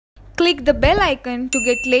Click the bell icon to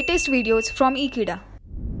get latest videos from Ekeeda.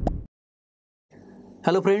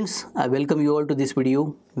 Hello friends, I welcome you all to this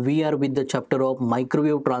video. We are with the chapter of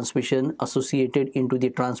microwave transmission associated into the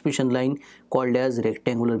transmission line called as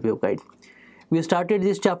rectangular waveguide. We started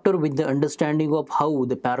this chapter with the understanding of how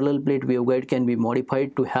the parallel plate waveguide can be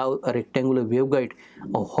modified to have a rectangular waveguide,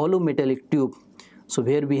 a hollow metallic tube. So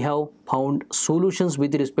where we have found solutions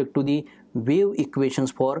with respect to the wave equations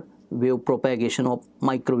for wave propagation of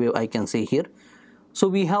microwave, I can say here. So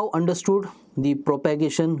we have understood the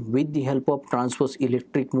propagation with the help of transverse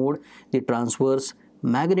electric mode, the transverse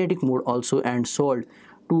magnetic mode also, and solved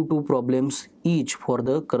two problems each for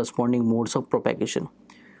the corresponding modes of propagation.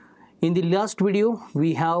 In the last video,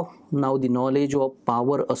 we have now the knowledge of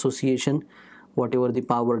power association, whatever the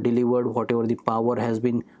power delivered, whatever the power has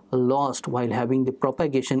been lost while having the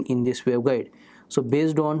propagation in this waveguide. So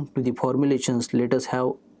based on to the formulations, let us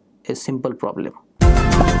have a simple problem.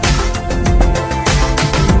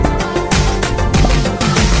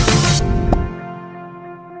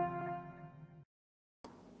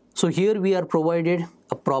 So here we are provided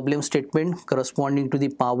a problem statement corresponding to the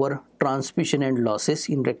power transmission and losses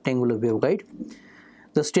in rectangular waveguide.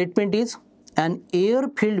 The statement is an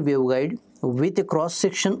air-filled waveguide with a cross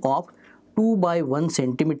section of 2 by 1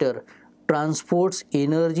 centimeter transports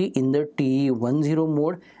energy in the TE10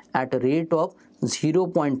 mode at a rate of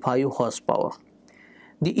 0.5 horsepower.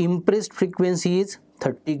 The impressed frequency is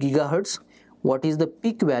 30 gigahertz. What is the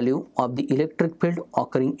peak value of the electric field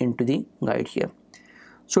occurring into the guide here?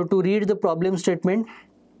 So to read the problem statement,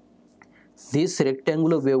 this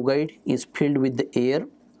rectangular waveguide is filled with the air.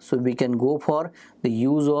 So we can go for the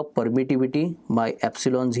use of permittivity by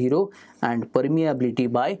epsilon 0 and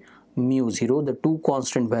permeability by mu 0, the two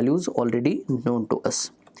constant values already known to us.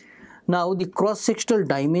 Now the cross-sectional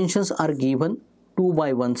dimensions are given 2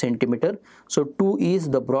 by 1 centimeter. So 2 is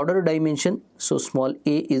the broader dimension. So small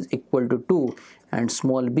a is equal to 2 and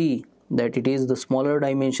small b, that it is the smaller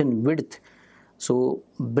dimension width. So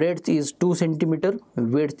breadth is 2 centimeter,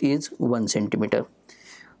 width is 1 centimeter.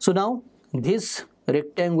 So now this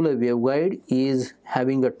rectangular waveguide is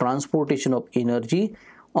having a transportation of energy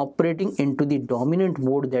operating into the dominant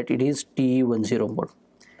mode, that it is TE10 mode.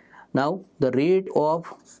 Now the rate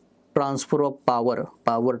of transfer of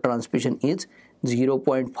power transmission is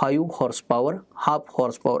 0.5 horsepower, half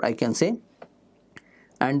horsepower I can say,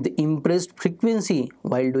 and the impressed frequency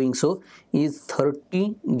while doing so is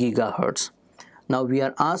 30 gigahertz. Now we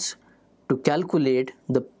are asked to calculate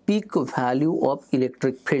the peak value of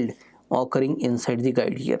electric field occurring inside the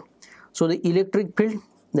guide here. So the electric field,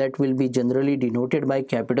 that will be generally denoted by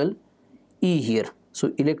capital E here.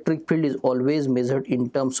 So electric field is always measured in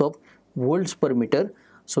terms of volts per meter.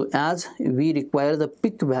 So as we require the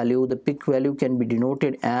peak value can be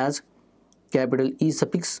denoted as capital E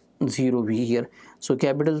suffix 0V here. So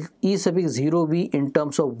capital E suffix 0V in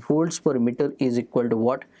terms of volts per meter is equal to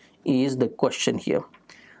what is the question here.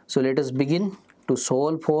 So let us begin to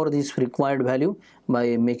solve for this required value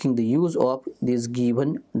by making the use of these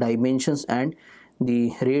given dimensions and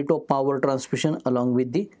the rate of power transmission along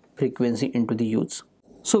with the frequency into the use.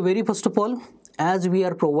 So very first of all, as we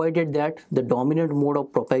are provided that the dominant mode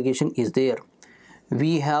of propagation is there,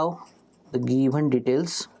 we have the given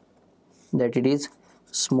details, that it is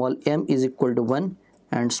small m is equal to 1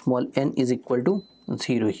 and small n is equal to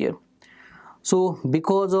 0 here. So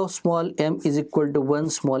because of small m is equal to 1,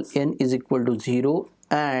 small n is equal to 0,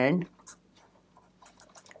 and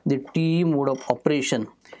the TE mode of operation,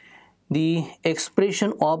 the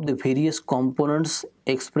expression of the various components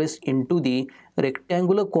expressed into the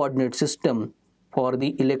rectangular coordinate system for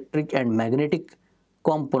the electric and magnetic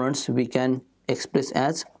components we can express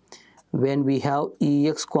as, when we have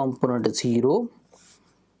Ex component 0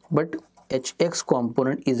 but Hx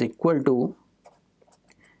component is equal to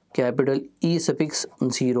capital E suffix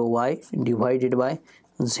 0y divided by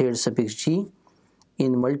Z suffix g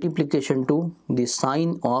in multiplication to the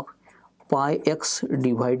sine of pi x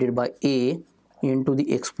divided by a into the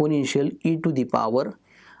exponential e to the power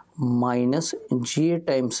minus j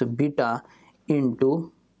times beta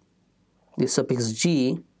into the suffix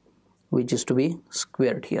g, which is to be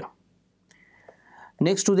squared here.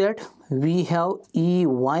 Next to that, we have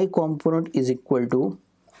Ey component is equal to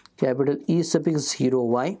capital E suffix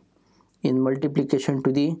 0y in multiplication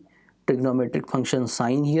to the trigonometric function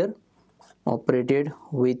sine here, operated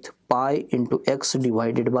with pi into x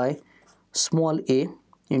divided by small a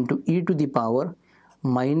into e to the power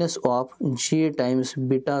minus of j times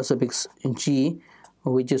beta suffix g,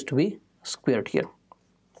 which is to be squared here.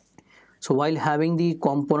 So while having the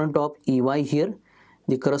component of Ey here,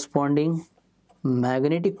 the corresponding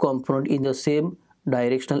magnetic component in the same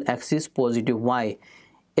directional axis positive y,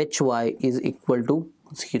 hy is equal to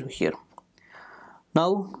 0 here.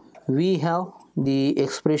 Now we have the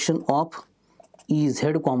expression of Ez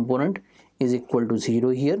component is equal to 0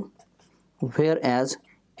 here, whereas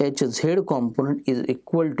Hz component is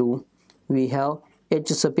equal to, we have H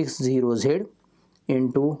suffix 0z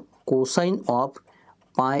into cosine of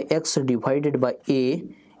pi x divided by a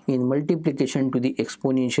in multiplication to the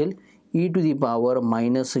exponential e to the power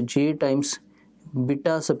minus j times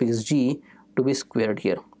beta suffix g to be squared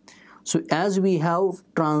here. So as we have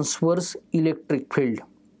transverse electric field,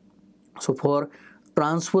 so for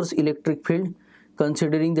transverse electric field,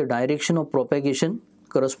 considering the direction of propagation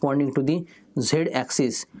corresponding to the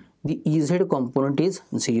z-axis, the Ez component is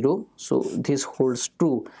 0. So this holds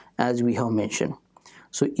true as we have mentioned.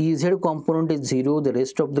 So Ez component is 0, the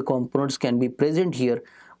rest of the components can be present here,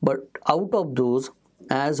 but out of those,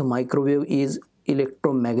 as microwave is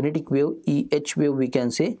electromagnetic wave, EH wave we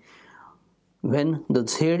can say, when the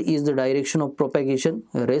z is the direction of propagation,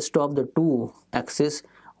 rest of the two axes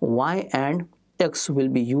y and x will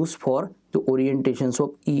be used for the orientations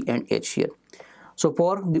of E and H here. So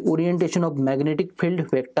for the orientation of magnetic field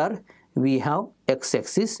vector, we have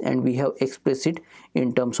x-axis and we have expressed it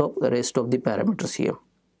in terms of the rest of the parameters here.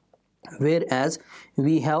 Whereas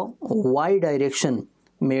we have y direction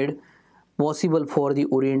made possible for the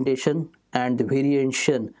orientation and the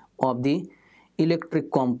variation of the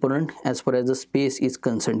electric component as far as the space is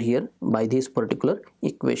concerned here by this particular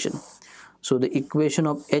equation. So the equation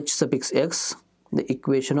of H suffix x, the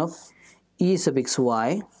equation of E suffix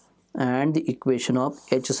y and the equation of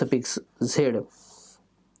H suffix z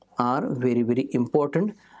are very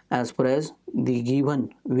important as far as the given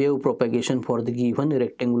wave propagation for the given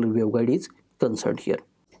rectangular waveguide is concerned here.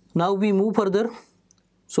 Now we move further.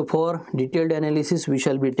 So for detailed analysis we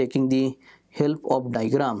shall be taking the help of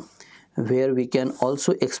diagram where we can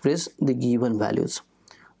also express the given values.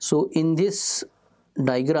 So in this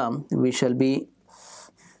diagram we shall be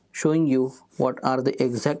showing you what are the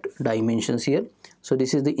exact dimensions here. So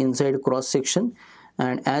this is the inside cross section,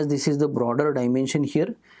 and as this is the broader dimension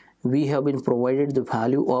here, we have been provided the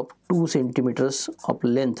value of 2 centimeters of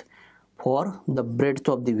length for the breadth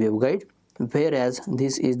of the waveguide, whereas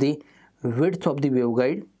this is the width of the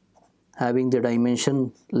waveguide having the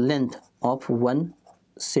dimension length of 1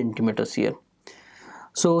 centimeters here.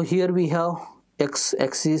 So here we have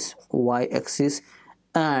x-axis, y-axis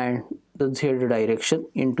and the z direction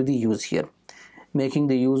into the use here, making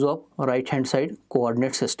the use of right hand side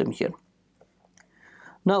coordinate system here.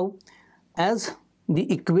 Now as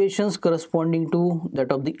the equations corresponding to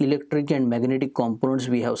that of the electric and magnetic components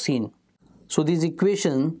we have seen, so these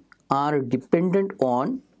equations are dependent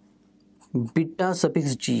on beta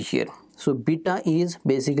suffix g here. So beta is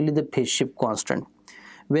basically the phase shift constant.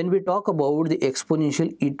 When we talk about the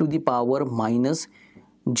exponential e to the power minus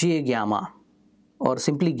j gamma, or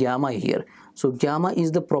simply gamma here, so gamma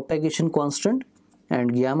is the propagation constant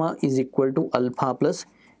and gamma is equal to alpha plus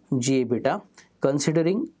j beta.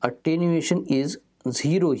 Considering attenuation is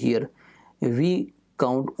 0 here, we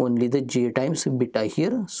count only the j times beta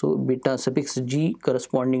here. So beta suffix g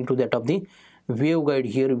corresponding to that of the waveguide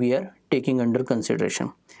here we are taking under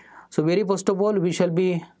consideration. So very first of all we shall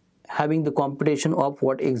be having the computation of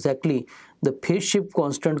what exactly the phase shift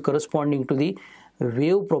constant corresponding to the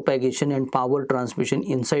wave propagation and power transmission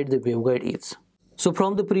inside the waveguide is. So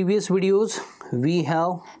from the previous videos we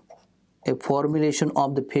have a formulation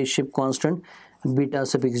of the phase shift constant. Beta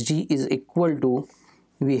suffix g is equal to,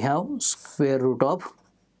 we have square root of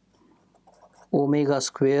omega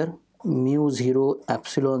square mu 0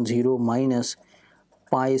 epsilon 0 minus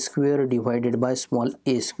pi square divided by small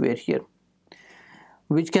a square here,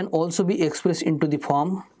 which can also be expressed into the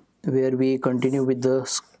form where we continue with the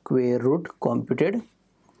square root computed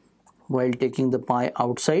while taking the pi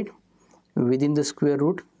outside. Within the square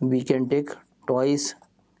root we can take twice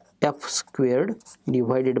f squared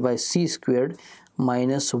divided by c squared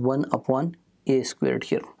minus 1 upon a squared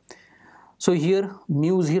here. So here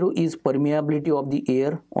mu 0 is permeability of the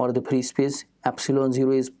air or the free space, epsilon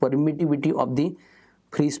 0 is permittivity of the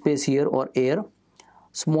free space here or air,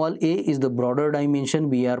 small a is the broader dimension,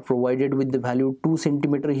 we are provided with the value 2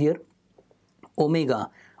 centimeter here,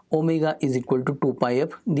 omega is equal to 2 pi f,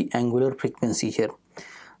 the angular frequency here.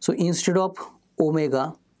 So instead of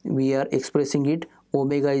omega we are expressing it,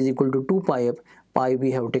 omega is equal to 2 pi f, pi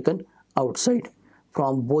we have taken outside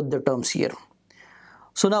from both the terms here.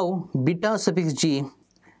 So now beta suffix g,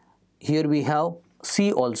 here we have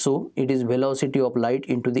c also, it is velocity of light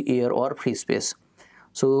into the air or free space.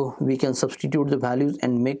 So we can substitute the values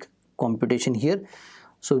and make computation here.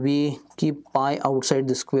 So we keep pi outside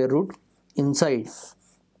the square root inside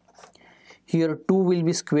here 2 will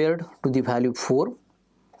be squared to the value 4.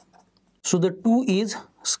 So the 2 is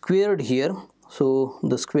squared here. So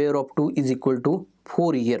the square of 2 is equal to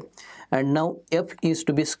 4 here. And now f is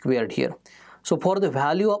to be squared here. So for the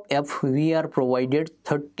value of f, we are provided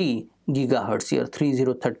 30 gigahertz here,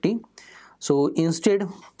 3030. So instead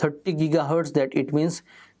 30 gigahertz, that it means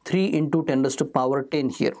 3 into 10 raised to power 10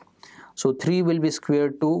 here. So 3 will be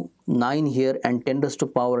squared to 9 here, and 10 raised to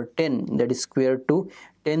power 10, that is squared to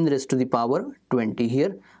 10 raised to the power 20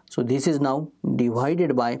 here. So this is now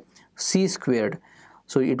divided by c squared.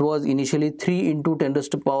 So it was initially 3 into 10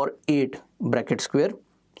 raised to power 8 bracket square.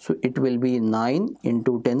 So it will be 9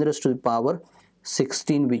 into 10 raised to the power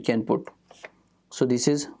 16 we can put. So this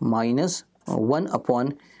is minus 1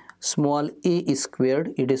 upon small a is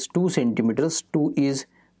squared. It is 2 centimeters. 2 is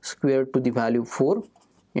squared to the value 4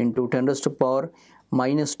 into 10 raised to power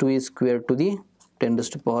minus 2 is squared to the 10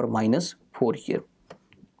 raised to power minus 4 here.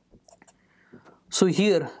 So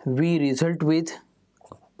here we result with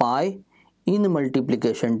pi in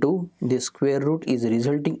multiplication to the square root is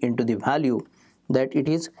resulting into the value that it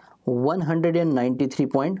is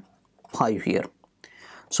 193.5 here.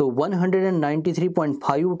 So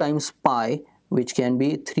 193.5 times pi, which can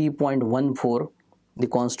be 3.14, the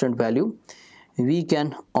constant value, we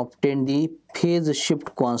can obtain the phase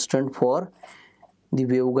shift constant for the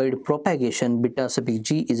waveguide propagation. Beta suffix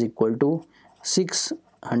g is equal to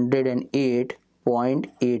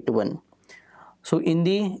 608.81. So in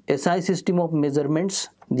the SI system of measurements,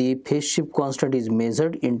 the phase shift constant is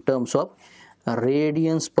measured in terms of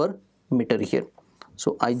radians per meter here.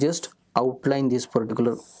 So I just outline this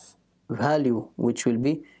particular value, which will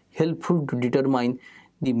be helpful to determine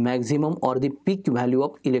the maximum or the peak value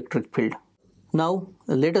of electric field. Now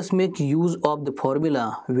let us make use of the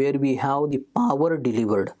formula where we have the power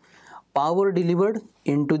delivered. Power delivered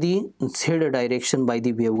into the z direction by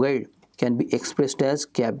the waveguide can be expressed as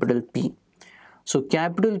capital P. So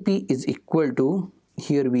capital P is equal to,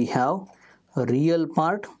 here we have a real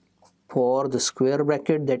part for the square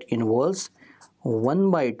bracket that involves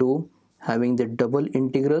 1 by 2 having the double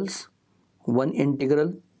integrals, one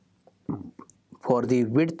integral for the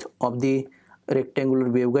width of the rectangular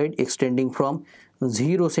waveguide extending from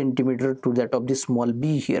 0 centimeter to that of the small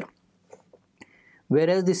b here,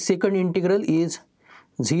 whereas the second integral is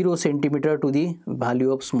 0 centimeter to the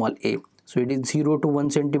value of small a. So it is 0 to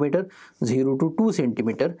 1 centimeter, 0 to 2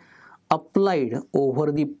 centimeter applied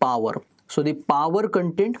over the power. So the power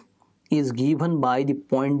content is given by the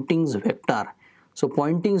Poynting's vector. So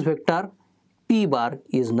Poynting's vector P bar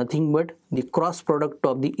is nothing but the cross product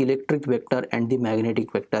of the electric vector and the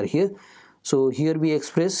magnetic vector here. So here we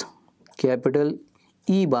express capital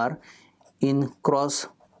E bar in cross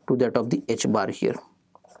to that of the H bar here.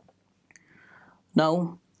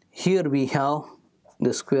 Now here we have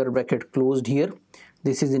the square bracket closed here.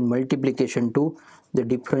 This is in multiplication to the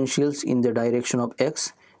differentials in the direction of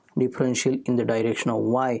x, differential in the direction of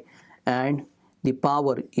y, and the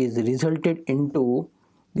power is resulted into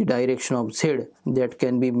the direction of z that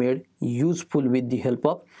can be made useful with the help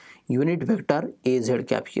of unit vector az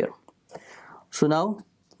cap here. So now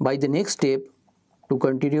by the next step, to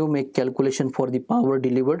continue make calculation for the power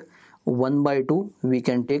delivered, 1 by 2 we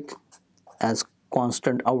can take as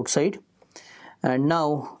constant outside, and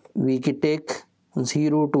now we can take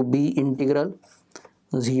 0 to b integral,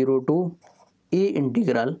 0 to a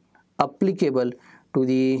integral applicable to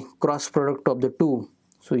the cross product of the two.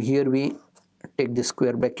 So here we take the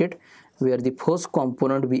square bracket where the first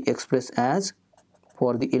component we express as,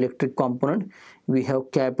 for the electric component we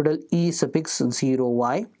have capital E suffix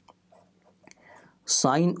 0y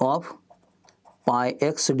sine of pi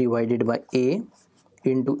x divided by a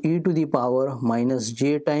into e to the power minus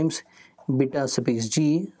j times beta suffix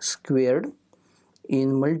g squared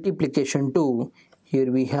in multiplication to,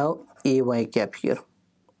 here we have ay cap here.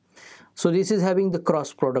 So this is having the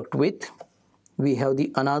cross product with, we have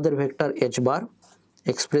the another vector h bar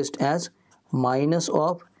expressed as minus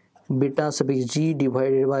of beta suffix g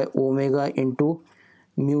divided by omega into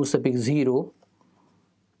mu suffix 0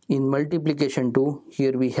 in multiplication to,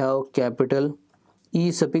 here we have capital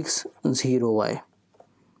E suffix 0y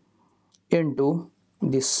into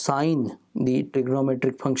the sine, the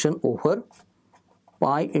trigonometric function over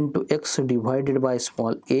pi into x divided by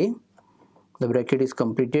small a. The bracket is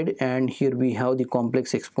completed, and here we have the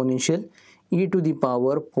complex exponential e to the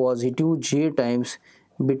power positive j times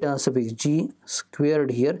beta suffix g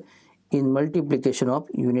squared here in multiplication of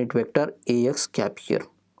unit vector ax cap here.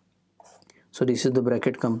 So this is the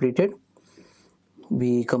bracket completed.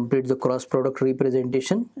 We complete the cross product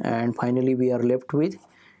representation, and finally we are left with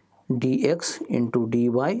dx into dy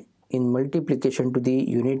in multiplication to the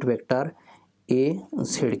unit vector a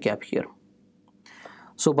z cap here.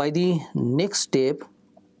 So by the next step,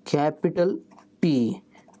 capital P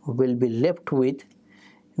will be left with,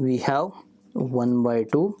 we have 1 by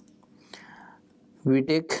 2. We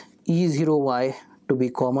take E0y to be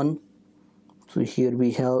common. So here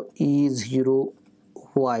we have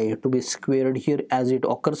E0y to be squared here, as it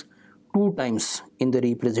occurs 2 times in the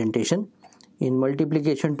representation, in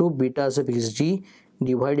multiplication to beta suffix g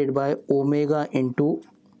divided by omega into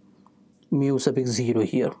mu suffix 0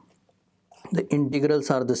 here. The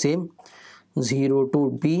integrals are the same, 0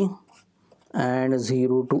 to b and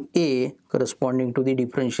 0 to a, corresponding to the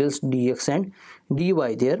differentials dx and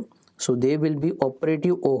dy there. So they will be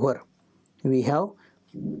operative over, we have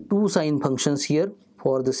 2 sine functions here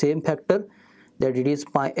for the same factor, that it is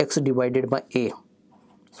pi x divided by a.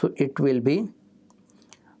 So it will be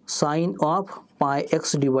sine of pi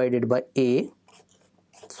x divided by a.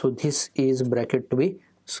 So this is bracket to be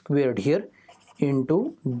squared here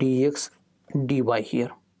into dx dy here.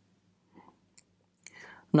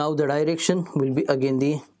 Now the direction will be again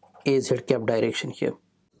the az cap direction here.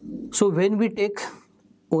 So when we take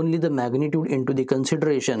only the magnitude into the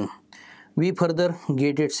consideration, we further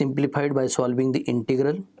get it simplified by solving the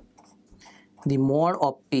integral. The mod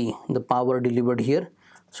of t, the power delivered here,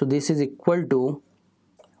 so this is equal to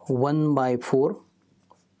 1 by 4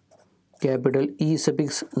 capital E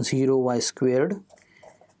suffix 0y squared,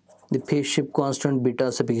 the phase shift constant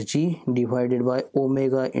beta suffix g divided by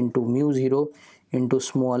omega into mu 0 into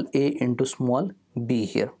small a into small b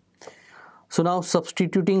here. So now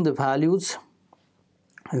substituting the values,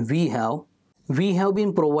 we have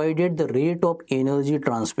been provided the rate of energy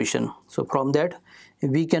transmission. So from that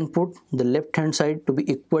we can put the left hand side to be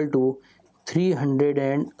equal to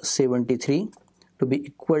 373 to be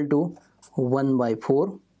equal to 1 by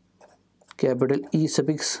 4 capital E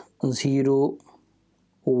suffix 0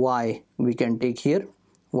 y, we can take here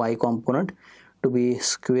y component to be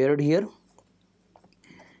squared here,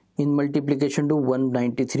 in multiplication to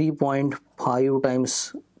 193.5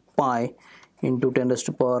 times pi into 10 raised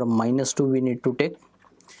to power minus 2 we need to take.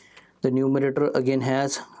 The numerator again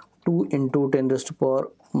has 2 into 10 raised to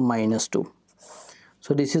power minus 2.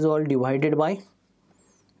 So this is all divided by,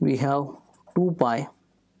 we have 2 pi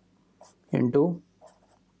into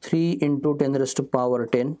 3 into 10 raised to power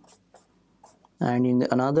 10, and in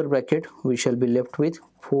another bracket we shall be left with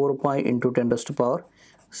 4 pi into 10 raised to power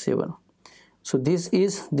 7. So this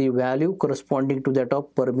is the value corresponding to that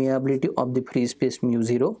of permeability of the free space mu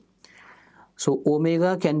 0. So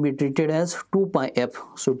omega can be treated as 2 pi f,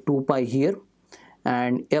 so 2 pi here,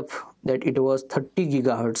 and f, that it was 30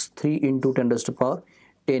 gigahertz, 3 into 10 raised to power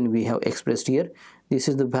 10 we have expressed here. This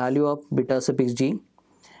is the value of beta suffix g,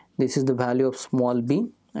 this is the value of small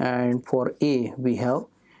b, and for a we have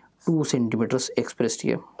 2 centimeters expressed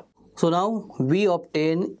here. So now we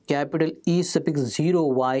obtain capital E suffix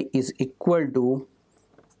 0y is equal to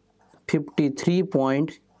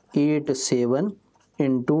 53.87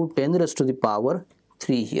 into 10 raised to the power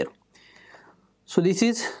 3 here. So this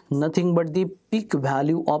is nothing but the peak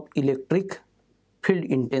value of electric field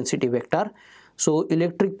intensity vector. So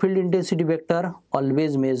electric field intensity vector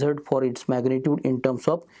always measured for its magnitude in terms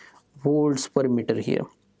of volts per meter here.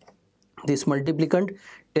 This multiplicand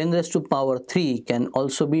 10 raised to power 3 can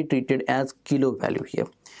also be treated as kilo value here.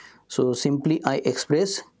 So simply I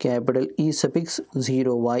express capital E suffix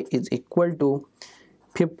 0y is equal to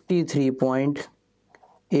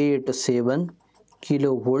 53.87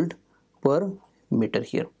 kilovolt per meter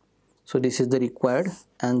here. So this is the required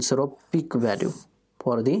answer of peak value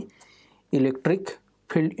for the electric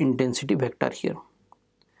field intensity vector here.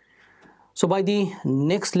 So by the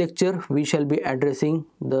next lecture we shall be addressing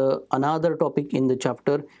the another topic in the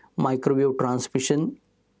chapter microwave transmission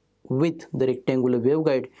with the rectangular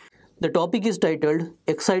waveguide. The topic is titled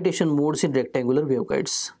excitation modes in rectangular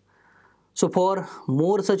waveguides. So for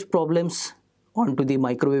more such problems onto the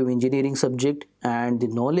microwave engineering subject and the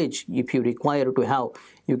knowledge if you require to have,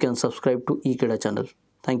 you can subscribe to Ekeeda channel.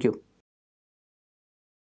 Thank you.